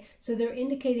 okay? So they're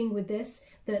indicating with this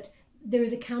that there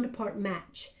is a counterpart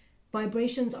match.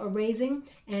 Vibrations are raising,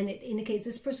 and it indicates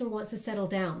this person wants to settle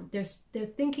down. They're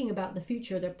thinking about the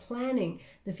future, they're planning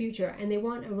the future, and they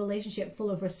want a relationship full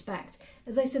of respect.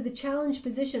 As I said, the challenge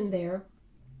position there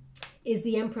is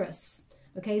the Empress,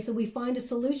 okay? So we find a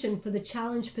solution for the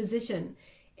challenge position,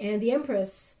 and the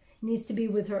Empress needs to be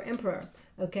with her Emperor,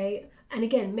 okay? And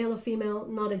again, male or female,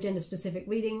 not a gender-specific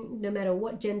reading. No matter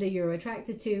what gender you're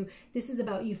attracted to, this is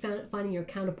about you finding your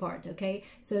counterpart, okay?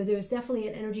 So there's definitely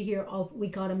an energy here of we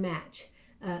got a match.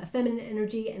 A feminine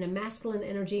energy and a masculine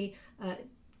energy.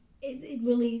 It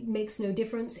really makes no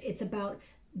difference. It's about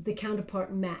the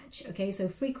counterpart match, okay? So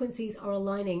frequencies are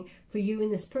aligning for you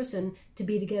and this person to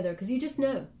be together, because you just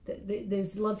know that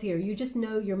there's love here. You just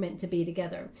know you're meant to be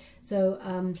together. So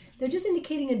they're just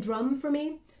indicating a drum for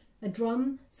me, a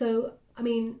drum. So I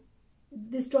mean,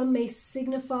 this drum may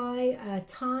signify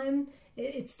time.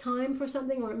 It's time for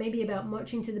something, or it may be about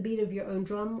marching to the beat of your own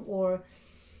drum, or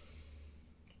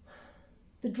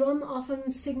the drum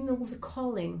often signals a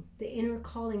calling, the inner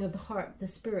calling of the heart, the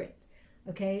spirit,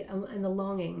 okay, and the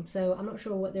longing. So I'm not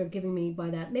sure what they're giving me by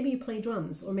that. Maybe you play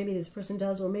drums, or maybe this person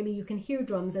does, or maybe you can hear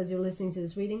drums as you're listening to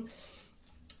this reading.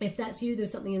 If that's you,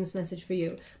 there's something in this message for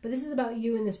you. But this is about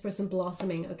you and this person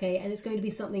blossoming, okay? And it's going to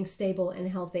be something stable and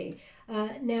healthy.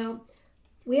 Now,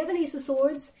 we have an Ace of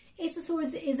Swords. Ace of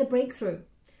Swords is a breakthrough.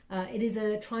 It is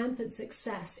a triumphant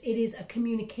success. It is a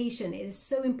communication. It is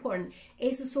so important.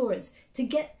 Ace of Swords,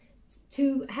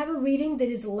 to have a reading that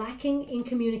is lacking in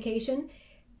communication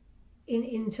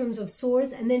in terms of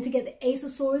swords, and then to get the Ace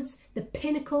of Swords, the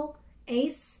pinnacle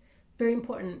ace, very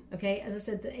important. Okay, as I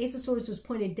said, the Ace of Swords was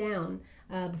pointed down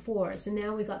before, so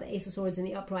now we've got the Ace of Swords in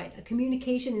the upright. A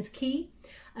communication is key,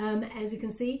 as you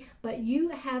can see, but you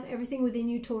have everything within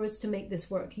you, Taurus, to make this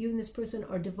work. You and this person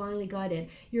are divinely guided.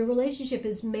 Your relationship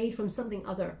is made from something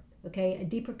other, okay, a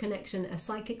deeper connection, a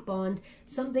psychic bond,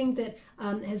 something that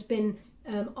has been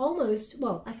almost,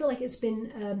 well, I feel like it's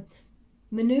been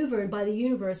maneuvered by the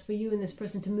universe for you and this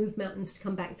person to move mountains, to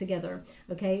come back together.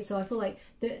 Okay, so I feel like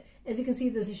as you can see,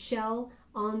 there's a shell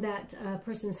on that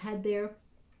person's head there,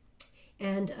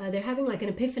 and they're having like an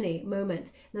epiphany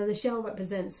moment. Now the shell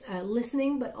represents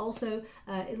listening, but also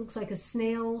it looks like a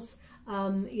snail's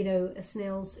you know, a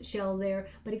snail's shell there,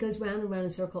 but it goes round and round in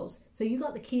circles. So you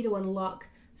got the key to unlock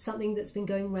something that's been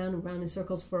going round and round in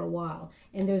circles for a while,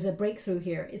 and there's a breakthrough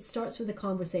here. It starts with a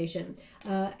conversation,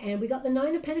 and we got the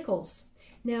Nine of Pentacles.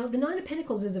 Now, the Nine of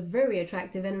Pentacles is a very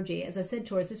attractive energy. As I said,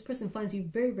 Taurus, this person finds you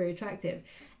very, very attractive.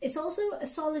 It's also a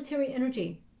solitary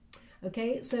energy.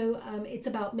 Okay, so it's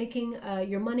about making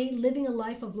your money, living a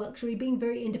life of luxury, being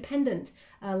very independent,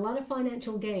 a lot of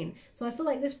financial gain. So I feel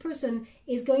like this person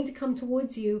is going to come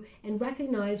towards you and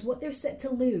recognize what they're set to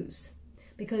lose,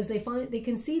 because they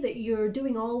can see that you're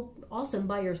doing all awesome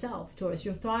by yourself, Taurus.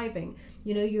 You're thriving.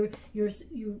 You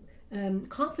know,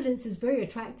 confidence is very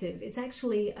attractive. It's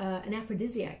actually an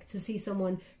aphrodisiac to see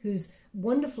someone who's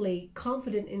wonderfully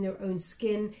confident in their own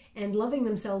skin and loving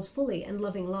themselves fully and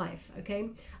loving life. Okay,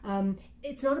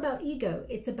 it's not about ego,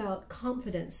 it's about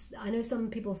confidence. I know some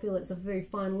people feel it's a very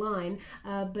fine line,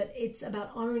 but it's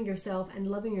about honoring yourself and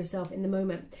loving yourself in the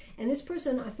moment. And this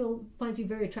person, I feel, finds you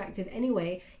very attractive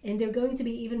anyway, and they're going to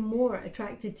be even more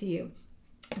attracted to you.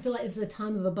 I feel like this is a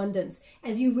time of abundance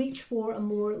as you reach for a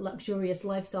more luxurious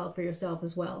lifestyle for yourself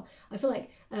as well. I feel like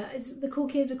the cool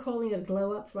kids are calling it a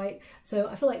glow up, right? So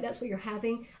I feel like that's what you're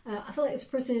having. I feel like this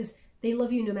person they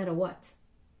love you no matter what,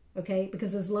 okay?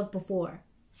 Because there's love before.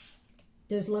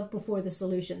 There's love before the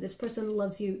solution. This person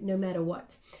loves you no matter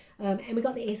what. And we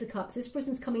got the Ace of Cups. This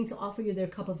person's coming to offer you their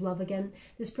cup of love again.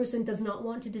 This person does not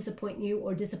want to disappoint you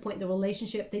or disappoint the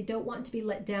relationship. They don't want to be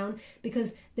let down,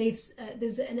 because there's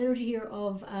an energy here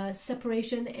of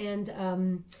separation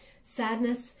and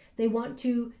sadness. They want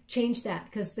to change that,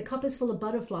 because the cup is full of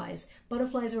butterflies.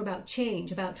 Butterflies are about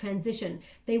change, about transition.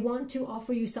 They want to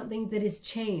offer you something that is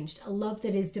changed, a love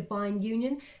that is divine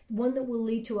union, one that will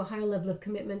lead to a higher level of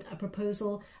commitment, a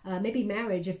proposal, maybe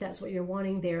marriage if that's what you're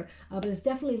wanting there. But there's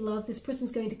definitely love. This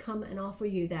person's going to come and offer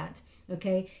you that.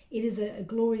 Okay, it is a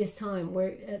glorious time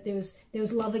where there's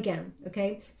love again.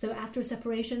 Okay, so after a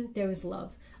separation, there is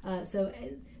love.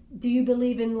 Do you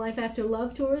believe in life after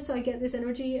love, Taurus? I get this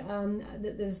energy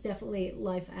that there's definitely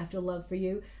life after love for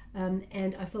you,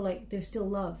 and I feel like there's still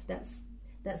love. That's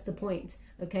the point.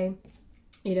 Okay,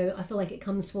 you know, I feel like it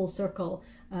comes full circle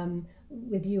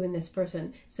with you and this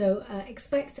person. So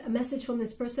expect a message from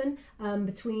this person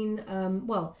between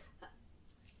well,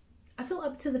 I feel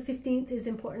up to the 15th is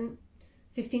important.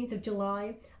 15th of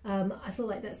July. I feel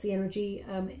like that's the energy.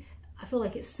 I feel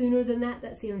like it's sooner than that.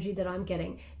 That's the energy that I'm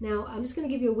getting. Now, I'm just going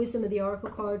to give you a Wisdom of the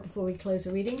Oracle card before we close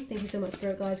the reading. Thank you so much,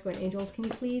 Spirit Guides, Grand Angels. Can you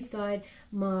please guide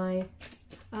my...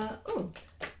 oh,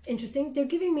 interesting. They're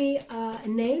giving me a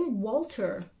name,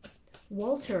 Walter.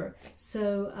 Walter.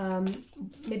 So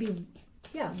maybe,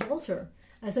 yeah, Walter.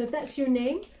 So if that's your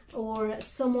name, or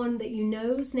someone that you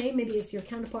know's name, maybe it's your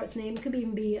counterpart's name. It could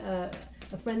even be a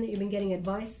friend that you've been getting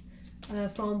advice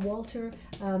from, Walter.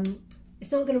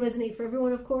 It's not going to resonate for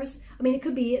everyone, of course. I mean, it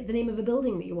could be the name of a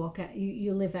building that you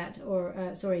you live at, or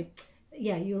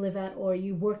you live at or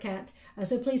you work at.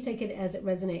 So please take it as it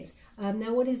resonates.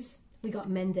 Now, we got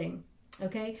mending.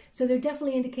 Okay, so they're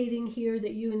definitely indicating here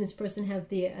that you and this person have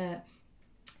the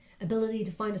ability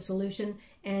to find a solution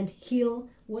and heal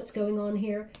what's going on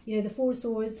here. You know, the Four of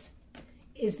Swords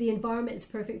is the environment is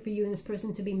perfect for you and this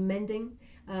person to be mending.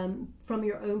 From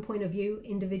your own point of view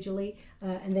individually,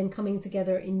 and then coming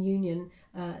together in union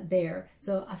there.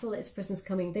 So I feel like this person's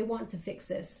coming. They want to fix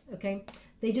this, okay?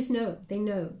 They just know. They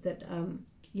know that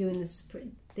you and this...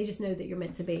 They just know that you're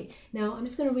meant to be. Now, I'm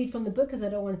just going to read from the book because I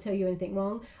don't want to tell you anything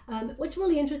wrong. What's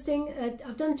really interesting,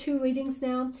 I've done 2 readings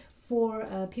now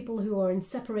for people who are in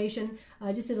separation.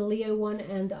 I just did a Leo one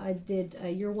and I did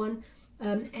your one.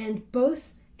 And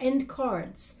both end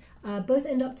cards Both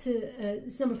end up to,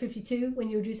 it's number 52. When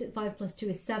you reduce it, 5 plus 2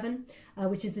 is 7,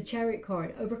 which is the Chariot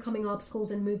card, overcoming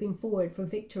obstacles and moving forward for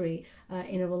victory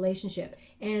in a relationship.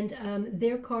 And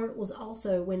their card was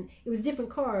also, when it was a different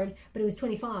card, but it was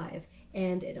 25.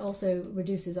 And it also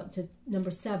reduces up to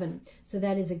number 7. So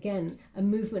that is, again, a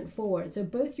movement forward. So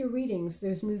both your readings,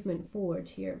 there's movement forward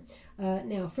here.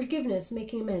 Now, forgiveness,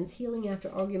 making amends, healing after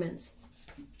arguments.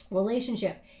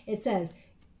 Relationship, it says,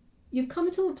 you've come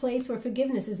to a place where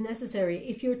forgiveness is necessary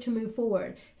if you're to move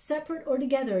forward. Separate or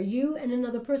together, you and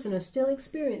another person are still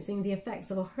experiencing the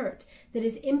effects of a hurt that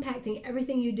is impacting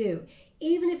everything you do.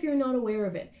 Even if you're not aware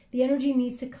of it, the energy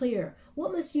needs to clear.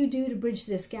 What must you do to bridge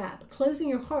this gap? Closing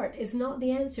your heart is not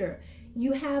the answer.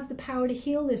 You have the power to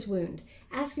heal this wound.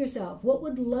 Ask yourself, what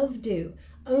would love do?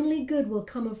 Only good will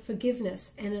come of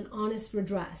forgiveness and an honest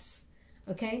redress.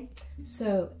 Okay?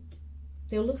 So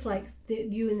there looks like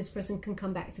you and this person can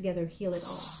come back together, heal it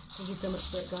all. Thank you so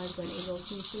much for it, guys. Going angels,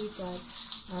 can you please,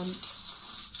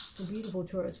 guys? The beautiful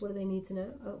Taurus, what do they need to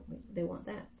know? Oh, they want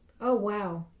that. Oh,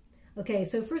 wow. Okay,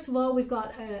 so first of all, we've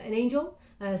got an angel.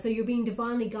 So you're being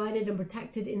divinely guided and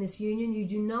protected in this union. You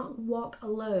do not walk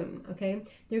alone, okay?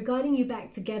 They're guiding you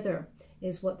back together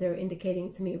is what they're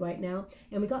indicating to me right now.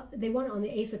 And they want it on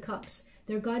the Ace of Cups.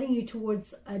 They're guiding you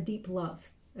towards a deep love,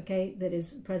 okay, that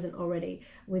is present already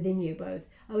within you both.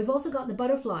 We've also got the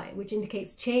butterfly, which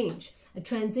indicates change, a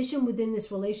transition within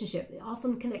this relationship. It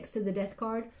often connects to the Death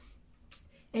card.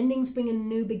 Endings bring a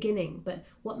new beginning, but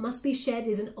what must be shed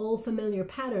is an old familiar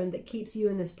pattern that keeps you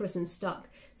and this person stuck.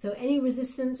 So any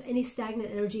resistance, any stagnant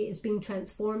energy is being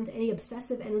transformed. Any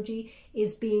obsessive energy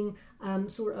is being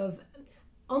sort of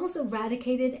almost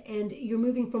eradicated, and you're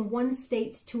moving from one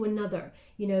state to another.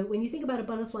 You know, when you think about a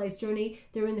butterfly's journey,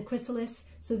 they're in the chrysalis,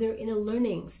 so they're in a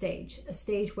learning stage, a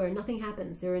stage where nothing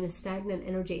happens. They're in a stagnant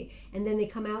energy, and then they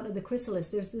come out of the chrysalis.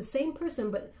 There's the same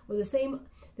person, they're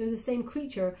the same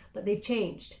creature, but they've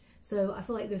changed. So I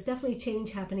feel like there's definitely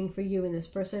change happening for you and this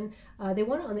person. They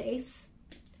want it on the Ace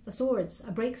of Swords,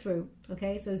 a breakthrough,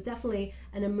 okay? So it's definitely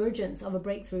an emergence of a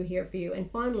breakthrough here for you.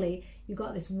 And finally, you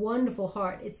got this wonderful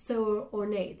heart. It's so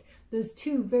ornate. Those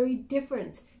two very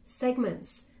different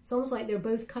segments. It's almost like they're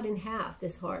both cut in half,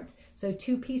 this heart. So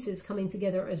two pieces coming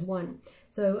together as one.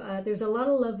 So there's a lot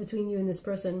of love between you and this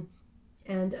person.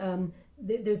 And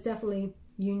there's definitely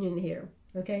union here,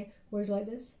 okay? Words like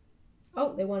this.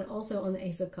 Oh, they want it also on the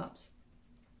Ace of Cups.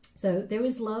 So there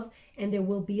is love, and there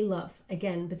will be love,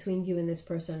 again, between you and this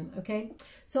person, okay?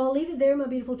 So I'll leave it there, my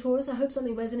beautiful Taurus. I hope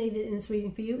something resonated in this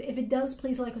reading for you. If it does,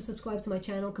 please like or subscribe to my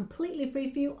channel. Completely free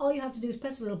for you. All you have to do is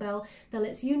press the little bell that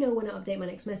lets you know when I update my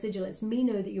next message. It lets me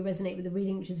know that you resonate with the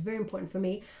reading, which is very important for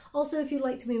me. Also, if you'd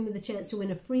like to win with the chance to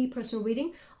win a free personal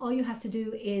reading, all you have to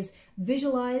do is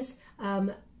visualize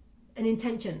an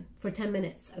intention for 10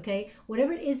 minutes, okay?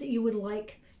 Whatever it is that you would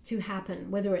like to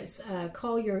happen, whether it's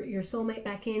call your soulmate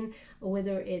back in, or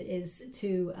whether it is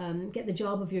to get the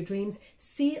job of your dreams,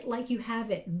 see it like you have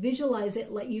it, visualize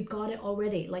it like you've got it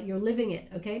already, like you're living it,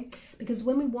 okay? Because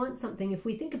when we want something, if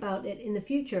we think about it in the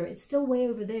future, it's still way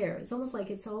over there. It's almost like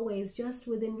it's always just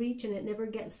within reach and it never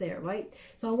gets there, right?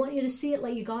 So I want you to see it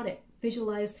like you got it.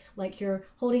 Visualize like you're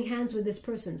holding hands with this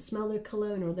person. Smell their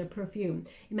cologne or their perfume.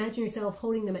 Imagine yourself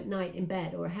holding them at night in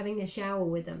bed or having a shower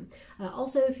with them.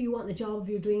 Also, if you want the job of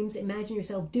your dreams, imagine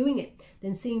yourself doing it,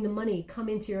 then seeing the money come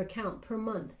into your account per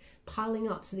month, piling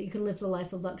up so that you can live the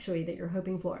life of luxury that you're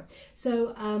hoping for.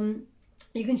 So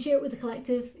you can share it with the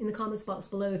collective in the comments box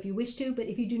below if you wish to, but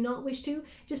if you do not wish to,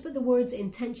 just put the words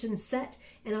intention set,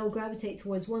 and I will gravitate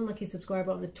towards one lucky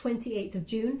subscriber on the 28th of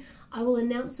June. I will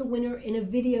announce the winner in a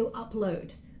video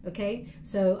upload, okay?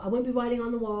 So I won't be writing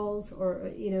on the walls or,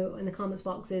 you know, in the comments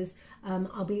boxes.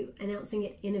 I'll be announcing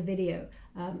it in a video,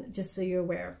 just so you're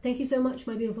aware. Thank you so much,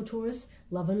 my beautiful Taurus.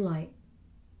 Love and light.